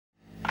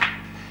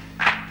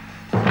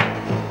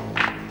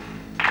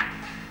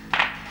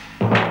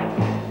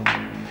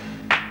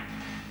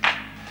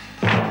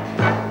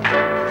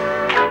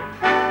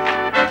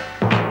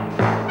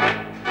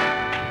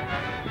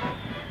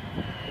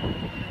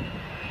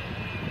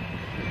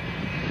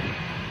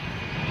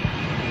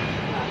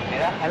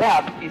ख्याल है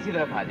आप इसी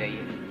तरफ आ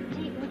जाइए।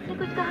 जी, मुझसे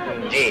कुछ कहा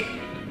है? जी,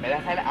 मेरा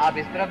ख्याल है आप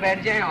इस तरफ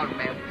बैठ जाएं और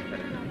मैं उस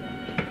तरफ।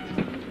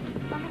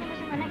 मम्मी ने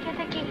मुझे मना किया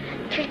था कि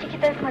खिड़की की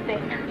तरफ मत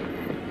बैठना।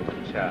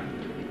 अच्छा,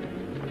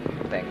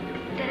 थैंक यू।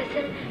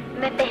 दरअसल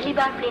मैं पहली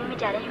बार प्लेन में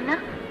जा रही हूँ ना।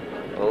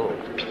 ओह,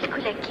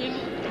 बिल्कुल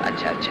अकेली।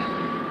 अच्छा अच्छा,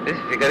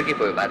 इस फिक्र की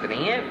कोई बात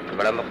नहीं है,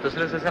 बड़ा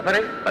मुख्तसर सा सफर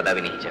है, पता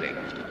भी नहीं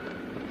चलेगा।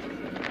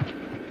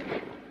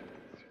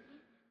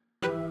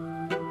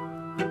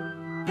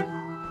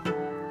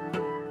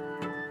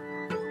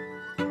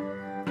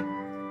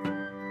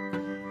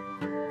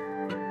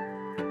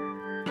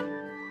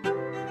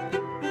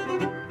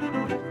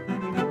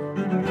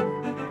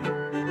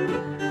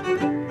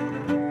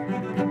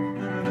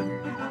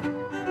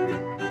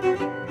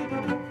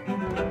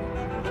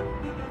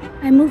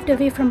 I moved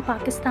away from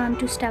Pakistan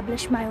to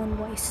establish my own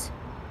voice.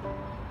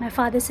 My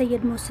father,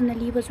 Syed Mohsin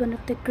Ali, was one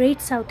of the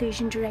great South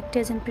Asian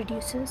directors and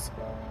producers.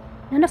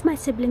 None of my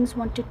siblings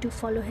wanted to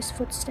follow his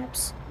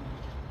footsteps.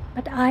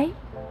 But I,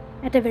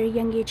 at a very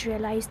young age,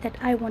 realized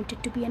that I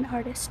wanted to be an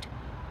artist.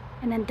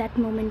 And at that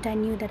moment, I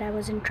knew that I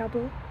was in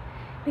trouble.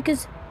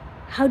 Because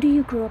how do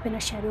you grow up in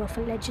a shadow of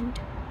a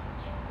legend?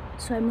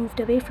 So I moved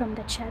away from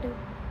that shadow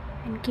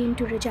and came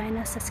to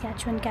Regina,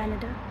 Saskatchewan,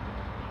 Canada,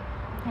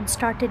 and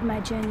started my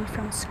journey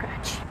from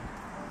scratch.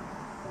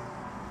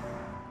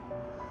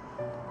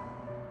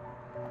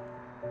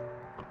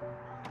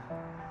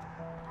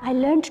 I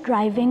learned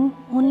driving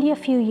only a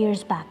few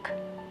years back.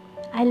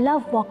 I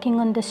love walking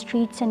on the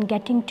streets and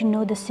getting to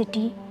know the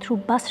city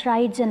through bus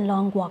rides and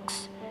long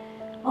walks.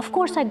 Of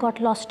course, I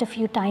got lost a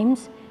few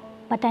times,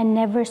 but I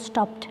never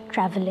stopped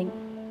traveling.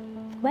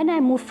 When I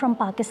moved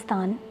from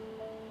Pakistan,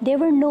 there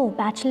were no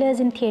bachelor's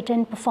in theatre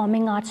and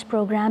performing arts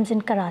programs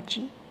in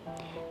Karachi.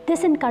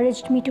 This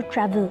encouraged me to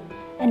travel,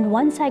 and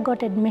once I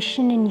got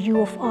admission in U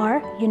of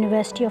R,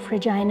 University of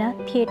Regina,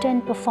 Theatre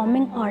and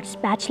Performing Arts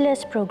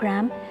Bachelor's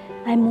Program,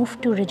 I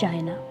moved to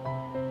Regina.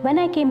 When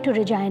I came to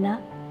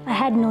Regina, I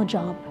had no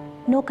job,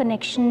 no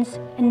connections,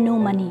 and no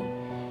money.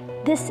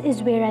 This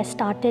is where I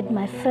started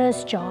my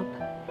first job,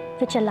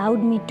 which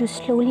allowed me to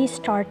slowly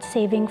start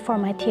saving for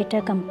my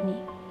theatre company.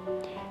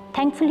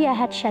 Thankfully, I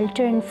had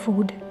shelter and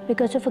food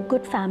because of a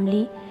good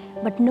family,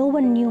 but no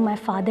one knew my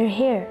father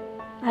here.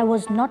 I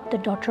was not the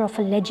daughter of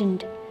a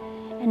legend,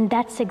 and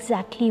that's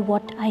exactly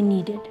what I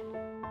needed.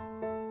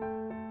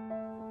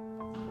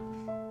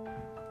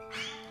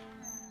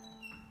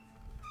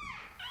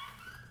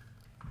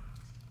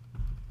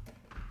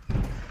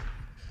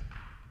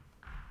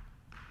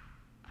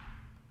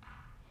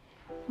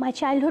 My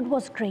childhood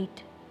was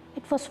great.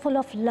 It was full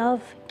of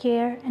love,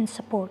 care, and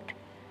support.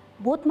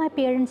 Both my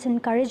parents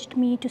encouraged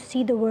me to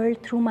see the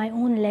world through my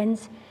own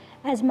lens,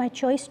 as my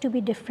choice to be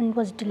different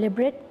was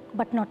deliberate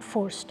but not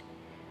forced.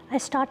 I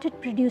started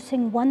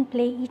producing one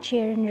play each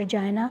year in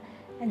Regina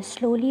and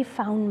slowly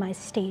found my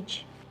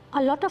stage.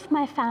 A lot of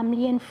my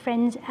family and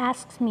friends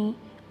asked me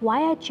why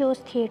I chose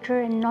theatre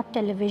and not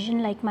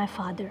television like my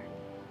father.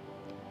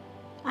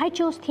 I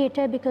chose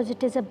theatre because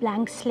it is a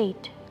blank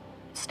slate.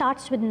 It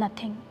starts with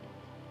nothing.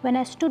 When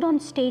I stood on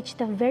stage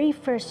the very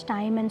first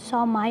time and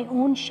saw my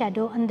own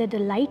shadow under the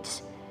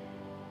lights,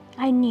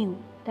 I knew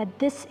that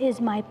this is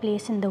my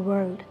place in the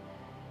world.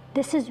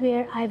 This is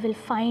where I will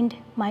find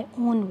my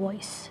own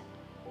voice.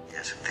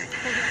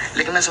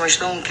 लेकिन मैं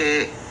समझता हूँ कि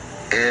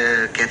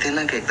कहते हैं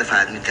ना कि एक दफ़ा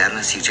आदमी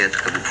तैरना सीख जाए तो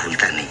कभी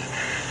भूलता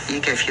नहीं। ये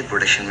कैफियत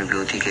प्रोडक्शन में भी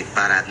होती है कि एक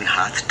बार आदमी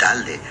हाथ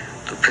डाल दे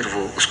तो फिर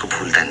वो उसको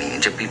भूलता नहीं है।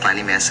 जब भी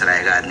पानी में असर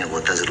आएगा आदमी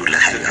गोता जरूर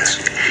लगाएगा।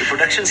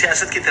 प्रोडक्शन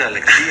सियासत की तरह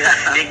लगती है,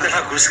 एक दफ़ा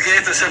घुस गए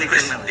तो सब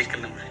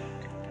निकलना।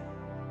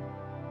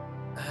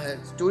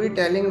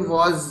 Storytelling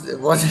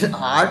was an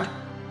art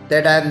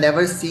that I have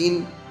never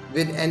seen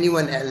with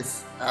anyone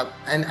else,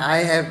 and I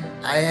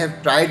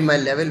have tried my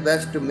level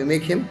best to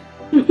mimic him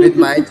with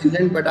my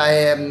children, but I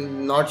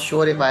am not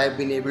sure if I have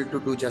been able to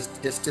do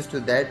justice to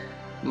that.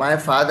 My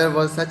father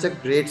was such a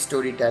great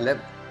storyteller.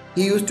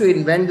 He used to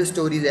invent the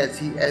stories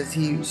as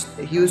he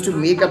used to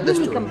make up the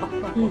story.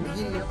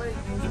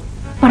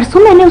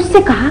 परसों मैंने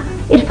उससे कहा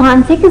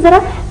इरफान से कि जरा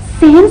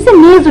सहन से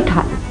मेज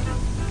उठा लो।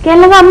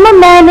 कहने लगा अम्मा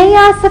मैं नहीं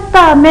आ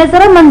सकता, मैं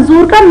जरा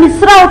मंजूर का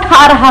मिसरा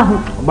उठा रहा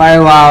हूँ। भाई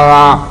वाह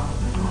वाह,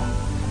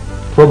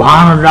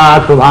 सुभान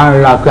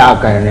अल्लाह, क्या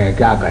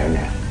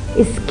कहने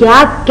इस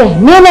क्या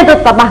कहने ने तो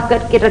तबाह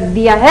करके रख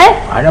दिया है।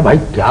 अरे भाई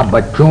क्या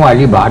बच्चों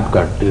वाली बात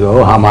करती हो।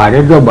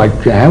 हमारे जो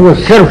बच्चे हैं वो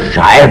सिर्फ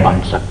शायर बन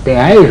सकते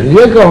हैं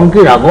इसलिए कि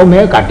उनकी रगों में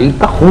एक अतीत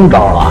का खून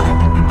दौड़ रहा है।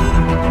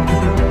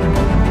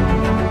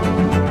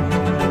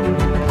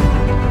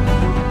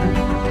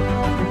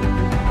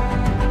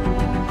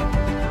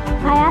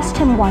 I asked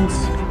him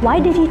once, why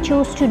did he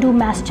choose to do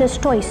master's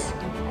choice?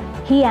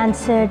 He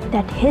answered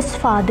that his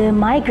father,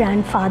 my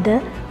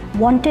grandfather,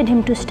 wanted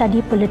him to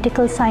study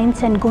political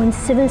science and go in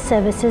civil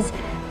services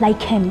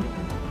like him.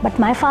 But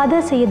my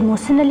father, Syed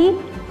Mohsin Ali,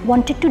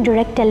 wanted to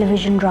direct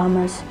television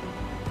dramas.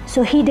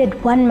 So he did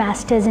one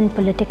master's in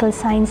political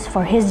science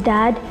for his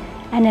dad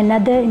and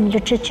another in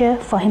literature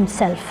for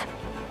himself.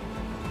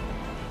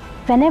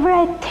 Whenever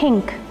I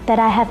think that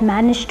I have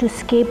managed to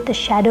escape the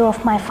shadow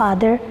of my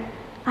father,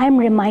 I am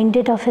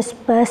reminded of his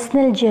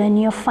personal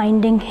journey of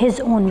finding his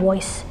own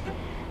voice,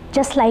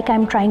 just like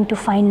I'm trying to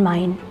find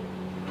mine.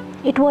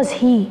 It was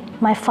he,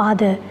 my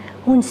father,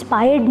 who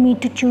inspired me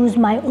to choose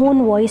my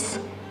own voice,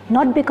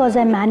 not because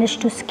I managed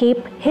to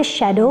escape his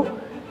shadow,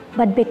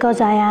 but because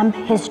I am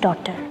his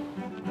daughter.